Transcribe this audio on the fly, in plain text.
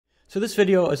So this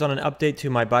video is on an update to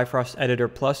my Bifrost Editor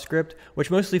Plus script, which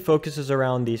mostly focuses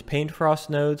around these Paintfrost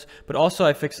nodes, but also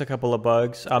I fixed a couple of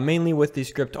bugs, mainly with the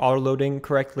script auto-loading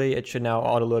correctly. It should now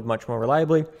auto-load much more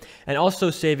reliably, and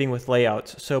also saving with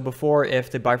layouts. So before,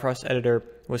 if the Bifrost Editor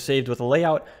was saved with a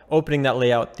layout, opening that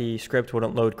layout, the script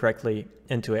wouldn't load correctly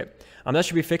into it. That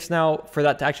should be fixed now. For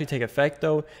that to actually take effect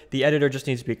though, the editor just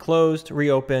needs to be closed,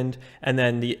 reopened, and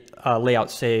then the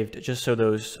layout saved, just so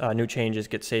those new changes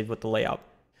get saved with the layout.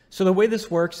 So the way this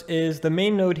works is the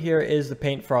main node here is the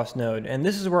Paintfrost node, and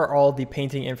this is where all the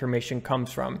painting information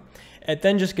comes from. It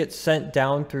then just gets sent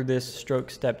down through this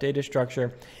stroke step data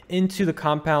structure into the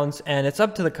compounds, and it's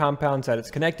up to the compounds that it's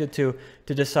connected to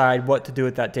decide what to do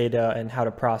with that data and how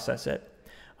to process it.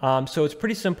 So it's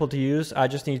pretty simple to use. I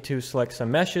just need to select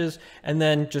some meshes and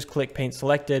then just click paint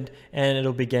selected, and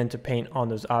it'll begin to paint on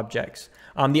those objects.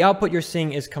 The output you're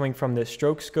seeing is coming from this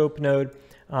stroke scope node.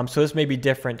 So this may be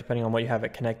different depending on what you have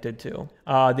it connected to.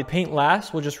 The paint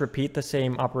last will just repeat the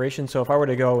same operation. So if I were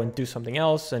to go and do something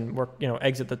else and work,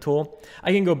 exit the tool,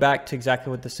 I can go back to exactly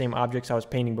with the same objects I was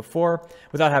painting before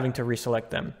without having to reselect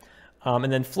them. And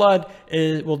then flood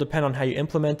will depend on how you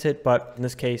implement it, but in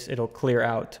this case, it'll clear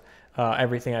out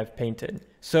everything I've painted.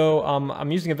 So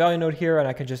I'm using a value node here, and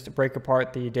I can just break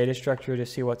apart the data structure to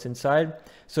see what's inside.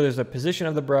 So there's a position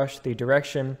of the brush, the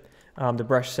direction, the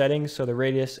brush settings, so the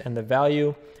radius and the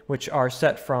value, which are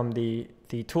set from the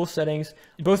tool settings.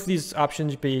 Both of these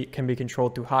options can be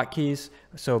controlled through hotkeys,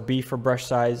 so B for brush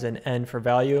size and N for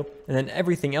value. And then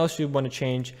everything else you'd want to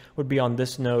change would be on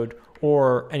this node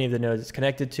or any of the nodes it's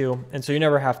connected to. And so you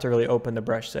never have to really open the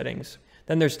brush settings.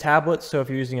 Then there's tablets. So if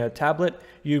you're using a tablet,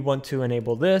 you'd want to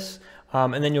enable this,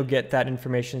 and then you'll get that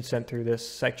information sent through this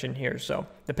section here. So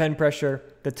the pen pressure,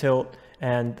 the tilt,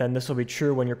 and then this will be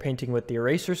true when you're painting with the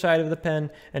eraser side of the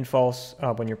pen, and false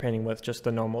when you're painting with just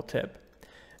the normal tip.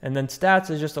 And then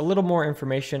stats is just a little more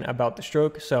information about the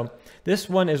stroke. So this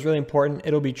one is really important.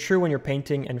 It'll be true when you're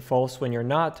painting and false when you're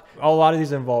not. A lot of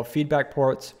these involve feedback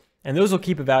ports, and those will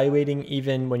keep evaluating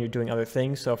even when you're doing other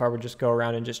things. So if I would just go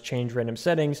around and just change random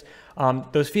settings,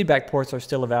 those feedback ports are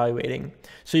still evaluating.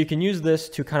 So you can use this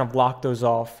to kind of lock those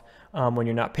off when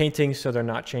you're not painting, so they're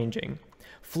not changing.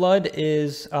 Flood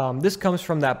is, this comes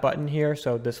from that button here.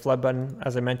 So this flood button,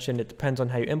 as I mentioned, it depends on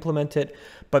how you implement it.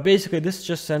 But basically this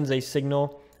just sends a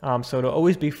signal. So it'll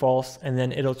always be false, and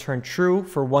then it'll turn true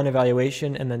for one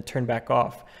evaluation and then turn back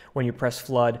off when you press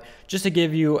flood, just to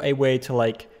give you a way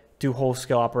to do whole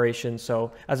scale operations.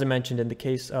 So as I mentioned, in the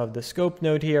case of the scope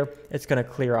node here, it's going to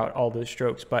clear out all those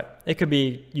strokes, but it could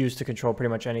be used to control pretty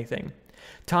much anything.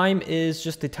 Time is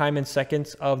just the time in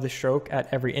seconds of the stroke at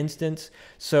every instance.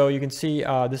 So you can see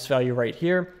this value right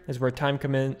here is where time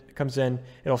comes in.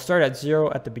 It'll start at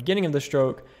 0 at the beginning of the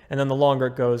stroke, and then the longer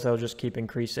it goes, it'll just keep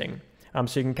increasing.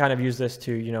 So you can kind of use this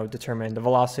to determine the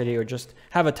velocity, or just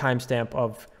have a timestamp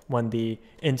of when the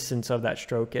instance of that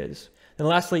stroke is. And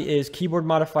lastly is keyboard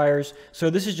modifiers. So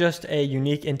this is just a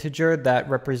unique integer that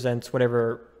represents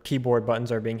whatever keyboard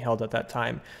buttons are being held at that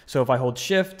time. So if I hold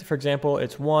shift, for example,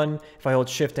 it's 1. If I hold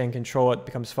shift and control, it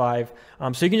becomes 5.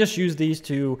 So you can just use these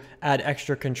to add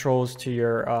extra controls to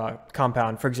your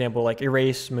compound, for example, like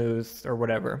erase, smooth, or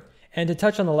whatever. And to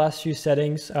touch on the last few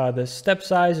settings, the step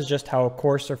size is just how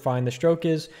coarse or fine the stroke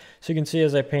is. So you can see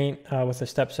as I paint with a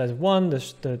step size of 1,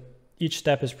 each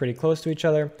step is pretty close to each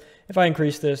other. If I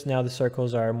increase this, now the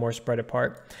circles are more spread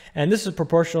apart. And this is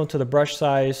proportional to the brush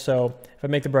size. So if I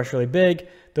make the brush really big,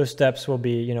 those steps will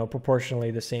be,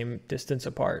 proportionally the same distance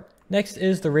apart. Next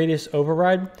is the radius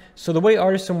override. So the way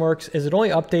Artisan works is it only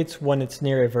updates when it's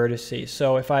near a vertex.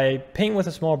 So if I paint with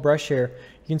a small brush here,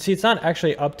 you can see it's not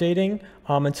actually updating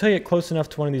until you get close enough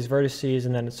to one of these vertices,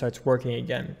 and then it starts working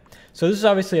again. So this is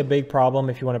obviously a big problem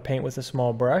if you want to paint with a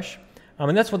small brush.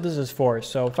 And that's what this is for.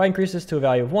 So if I increase this to a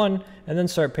value of 1 and then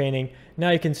start painting, now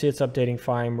you can see it's updating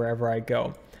fine wherever I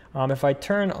go. If I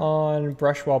turn on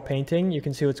brush while painting, you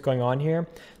can see what's going on here.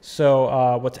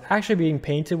 So what's actually being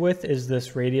painted with is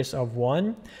this radius of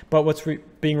 1, but what's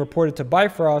being reported to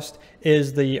Bifrost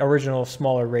is the original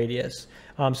smaller radius.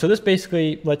 So this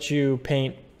basically lets you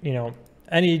paint,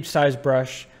 any size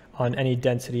brush on any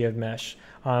density of mesh.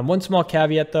 One small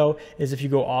caveat though is if you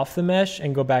go off the mesh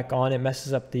and go back on, it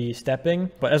messes up the stepping.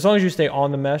 But as long as you stay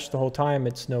on the mesh the whole time,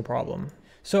 it's no problem.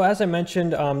 So as I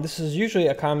mentioned, this is usually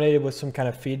accommodated with some kind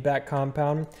of feedback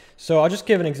compound. So I'll just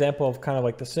give an example of kind of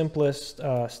like the simplest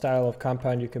style of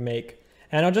compound you can make.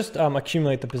 And I'll just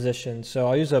accumulate the position. So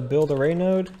I'll use a build array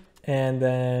node and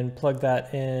then plug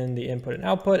that in the input and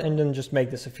output, and then just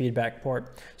make this a feedback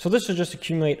port. So this will just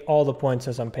accumulate all the points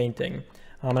as I'm painting.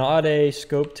 And I'll add a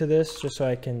scope to this just so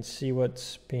I can see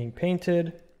what's being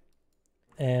painted.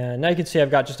 And now you can see I've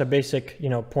got just a basic,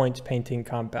 points painting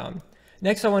compound.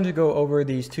 Next, I wanted to go over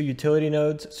these two utility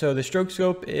nodes. So the stroke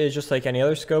scope is just like any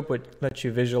other scope, which lets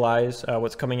you visualize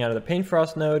what's coming out of the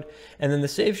Paintfrost node. And then the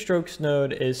save strokes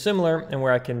node is similar and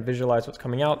where I can visualize what's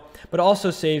coming out, but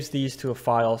also saves these to a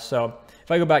file. So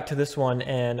if I go back to this one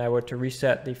and I were to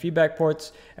reset the feedback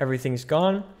ports, everything's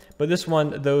gone. But this one,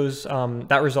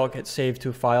 that result gets saved to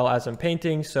a file as I'm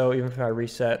painting. So even if I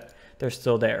reset, they're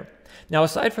still there. Now,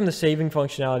 aside from the saving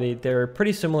functionality, they're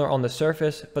pretty similar on the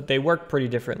surface, but they work pretty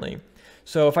differently.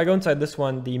 So if I go inside this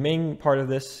one, the main part of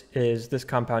this is this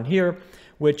compound here,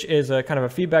 which is a kind of a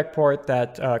feedback port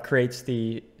that creates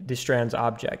the strands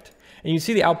object. And you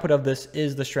see the output of this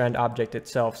is the strand object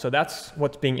itself. So that's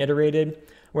what's being iterated.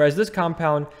 Whereas this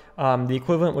compound, the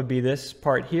equivalent would be this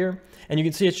part here. And you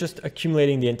can see it's just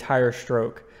accumulating the entire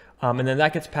stroke. And then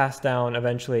that gets passed down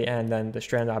eventually, and then the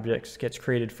strand objects gets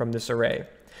created from this array.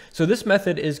 So this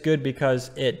method is good because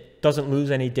it doesn't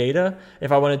lose any data.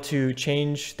 If I wanted to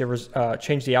change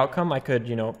the outcome, I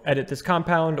could, edit this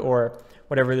compound or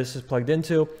whatever this is plugged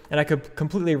into, and I could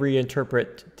completely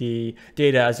reinterpret the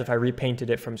data as if I repainted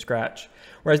it from scratch.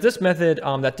 Whereas this method,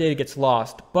 that data gets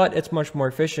lost, but it's much more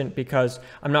efficient because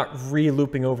I'm not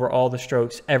re-looping over all the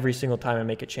strokes every single time I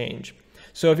make a change.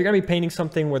 So if you're gonna be painting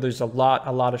something where there's a lot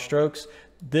of strokes,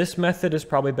 this method is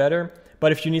probably better.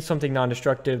 But if you need something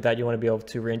non-destructive that you want to be able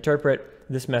to reinterpret,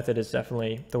 this method is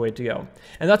definitely the way to go.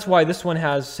 And that's why this one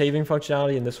has saving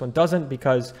functionality and this one doesn't,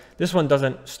 because this one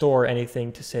doesn't store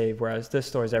anything to save, whereas this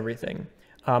stores everything.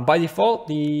 By default,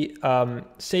 the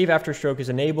save after stroke is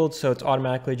enabled, so it's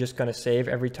automatically just going to save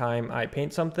every time I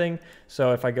paint something.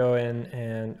 So if I go in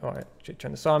and I should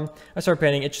turn this on, I start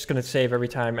painting, it's just going to save every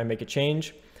time I make a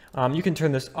change. You can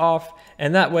turn this off,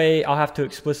 and that way I'll have to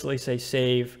explicitly say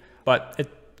save, but it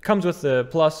comes with the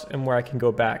plus and where I can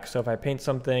go back. So if I paint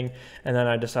something and then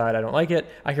I decide I don't like it,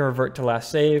 I can revert to last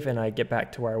save and I get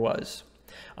back to where I was.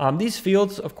 These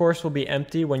fields, of course, will be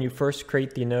empty when you first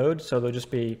create the node. So they'll just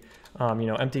be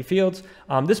empty fields.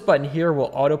 This button here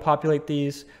will auto-populate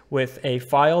these with a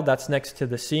file that's next to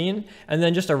the scene, and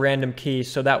then just a random key,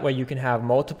 so that way you can have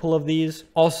multiple of these,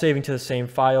 all saving to the same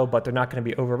file, but they're not going to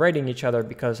be overwriting each other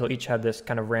because they'll each have this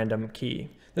kind of random key.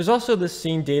 There's also this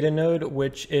scene data node,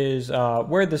 which is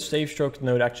where the save strokes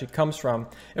node actually comes from.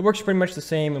 It works pretty much the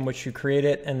same in which you create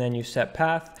it and then you set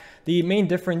path. The main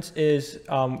difference is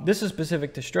this is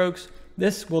specific to strokes.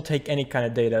 This will take any kind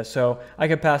of data. So I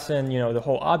could pass in, the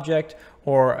whole object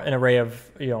or an array of,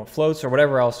 floats or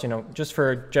whatever else, just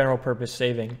for general purpose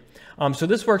saving. So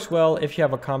this works well if you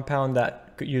have a compound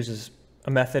that uses a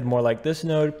method more like this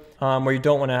node, where you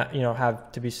don't want to,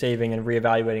 have to be saving and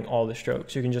reevaluating all the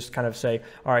strokes. You can just kind of say,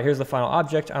 all right, here's the final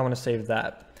object. I want to save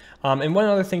that. And one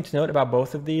other thing to note about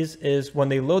both of these is when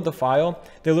they load the file,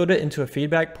 they load it into a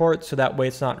feedback port. So that way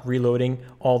it's not reloading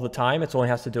all the time. It only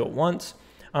has to do it once.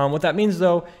 What that means,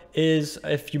 though, is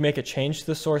if you make a change to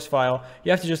the source file,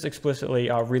 you have to just explicitly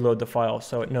reload the file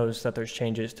so it knows that there's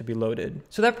changes to be loaded.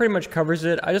 So that pretty much covers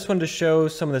it. I just wanted to show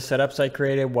some of the setups I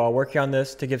created while working on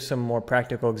this to give some more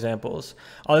practical examples.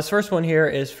 This first one here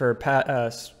is for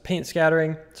paint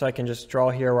scattering, so I can just draw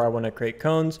here where I want to create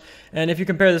cones. And if you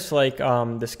compare this to like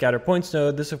the scatter points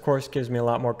node, this of course gives me a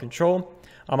lot more control.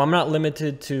 I'm not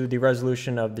limited to the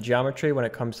resolution of the geometry when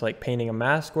it comes to like painting a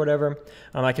mask or whatever.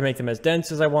 I can make them as dense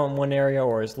as I want in one area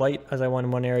or as light as I want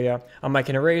in one area. I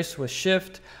can erase with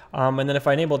shift. And then if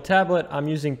I enable tablet, I'm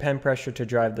using pen pressure to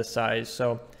drive the size.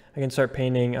 So I can start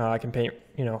painting, I can paint,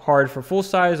 hard for full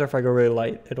size, or if I go really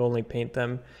light, it'll only paint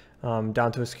them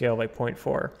down to a scale of like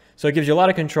 0.4. So it gives you a lot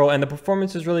of control, and the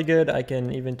performance is really good. I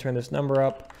can even turn this number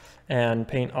up and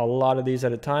paint a lot of these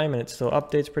at a time, and it still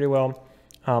updates pretty well.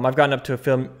 I've gotten up to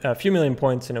a few million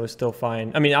points and it was still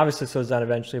fine. I mean, obviously it slows down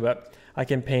eventually, but I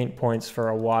can paint points for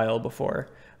a while before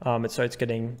it starts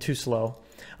getting too slow.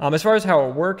 As far as how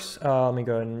it works, let me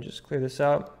go ahead and just clear this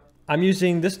out. I'm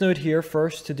using this node here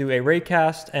first to do a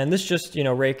raycast, and this just,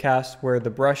 raycast where the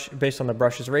brush, based on the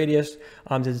brush's radius,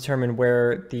 to determine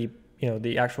where the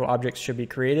actual objects should be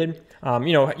created.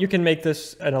 You can make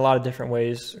this in a lot of different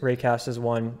ways. Raycast is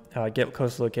one, get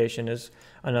close to location is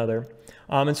another.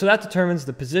 And so that determines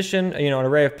the position, an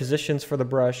array of positions for the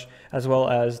brush, as well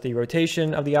as the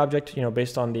rotation of the object,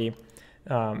 based on the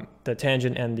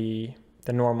tangent and the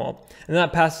normal. And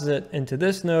that passes it into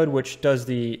this node, which does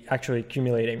the actually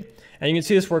accumulating. And you can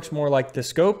see this works more like the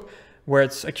scope, where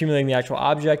it's accumulating the actual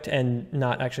object and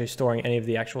not actually storing any of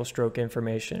the actual stroke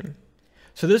information.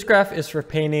 So this graph is for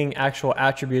painting actual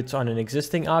attributes on an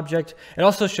existing object. It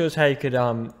also shows how you could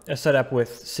set up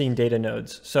with scene data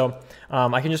nodes. So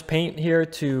I can just paint here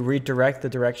to redirect the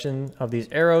direction of these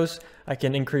arrows. I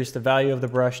can increase the value of the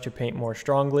brush to paint more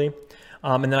strongly.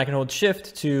 And then I can hold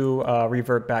shift to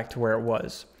revert back to where it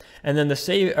was. And then the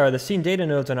save or the scene data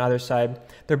nodes on either side,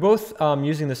 they're both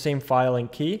using the same file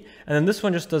and key. And then this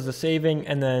one just does the saving,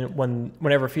 and then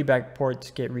whenever feedback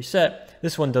ports get reset,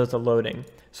 this one does the loading.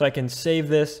 So I can save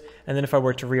this, and then if I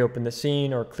were to reopen the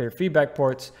scene or clear feedback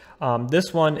ports,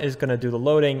 this one is going to do the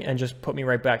loading and just put me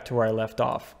right back to where I left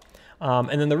off.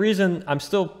 And then the reason I'm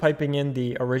still piping in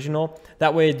the original,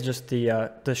 that way just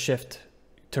the shift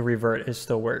to revert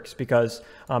still works, because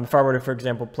if I were to, for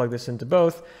example, plug this into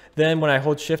both, then when I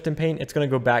hold shift in Paint, it's going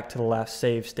to go back to the last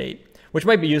save state, which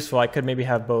might be useful. I could maybe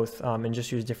have both and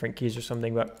just use different keys or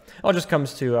something, but it all just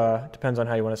comes to, depends on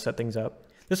how you want to set things up.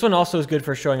 This one also is good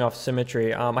for showing off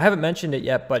symmetry. I haven't mentioned it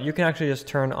yet, but you can actually just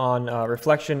turn on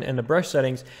reflection in the brush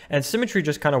settings, and symmetry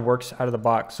just kind of works out of the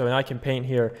box. So now I can paint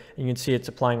here, and you can see it's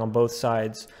applying on both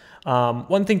sides.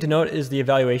 One thing to note is the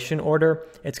evaluation order.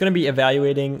 It's going to be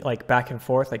evaluating like back and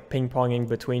forth, like ping-ponging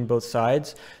between both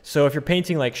sides. So if you're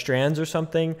painting like strands or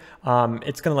something,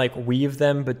 it's going to like weave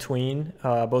them between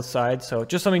both sides. So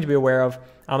just something to be aware of.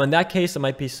 In that case, it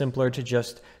might be simpler to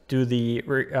just do the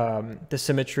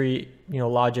symmetry,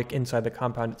 logic inside the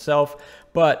compound itself.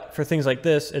 But for things like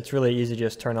this, it's really easy to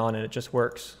just turn on and it just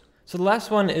works. So the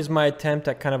last one is my attempt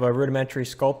at kind of a rudimentary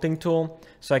sculpting tool.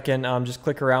 So I can just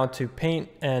click around to paint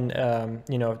and,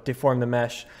 deform the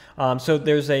mesh. So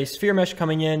there's a sphere mesh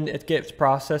coming in, it gets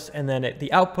processed, and then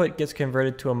the output gets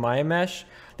converted to a Maya mesh.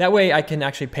 That way I can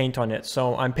actually paint on it.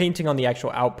 So I'm painting on the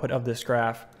actual output of this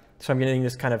graph. So I'm getting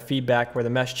this kind of feedback where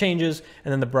the mesh changes,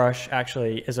 and then the brush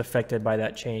actually is affected by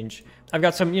that change. I've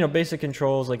got some, basic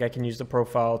controls, like I can use the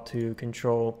profile to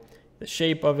control the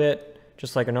shape of it,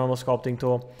 just like a normal sculpting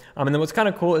tool. And then what's kind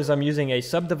of cool is I'm using a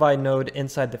subdivide node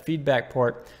inside the feedback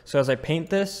port. So as I paint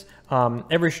this,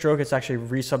 every stroke it's actually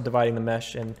re-subdividing the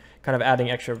mesh and kind of adding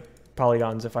extra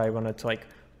polygons. If I wanted to like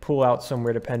pull out some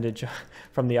weird appendage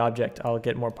from the object, I'll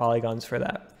get more polygons for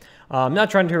that. I'm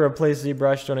not trying to replace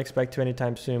ZBrush, don't expect to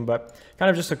anytime soon, but kind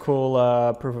of just a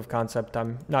cool proof of concept.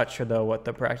 I'm not sure though what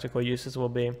the practical uses will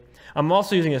be. I'm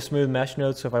also using a smooth mesh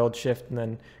node, so if I hold shift and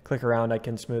then click around, I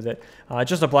can smooth it. It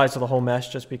just applies to the whole mesh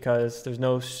just because there's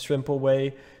no simple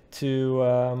way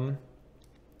to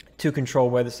control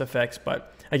where this affects.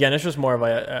 But again, it's just more of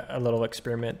a little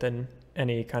experiment than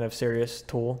any kind of serious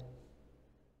tool.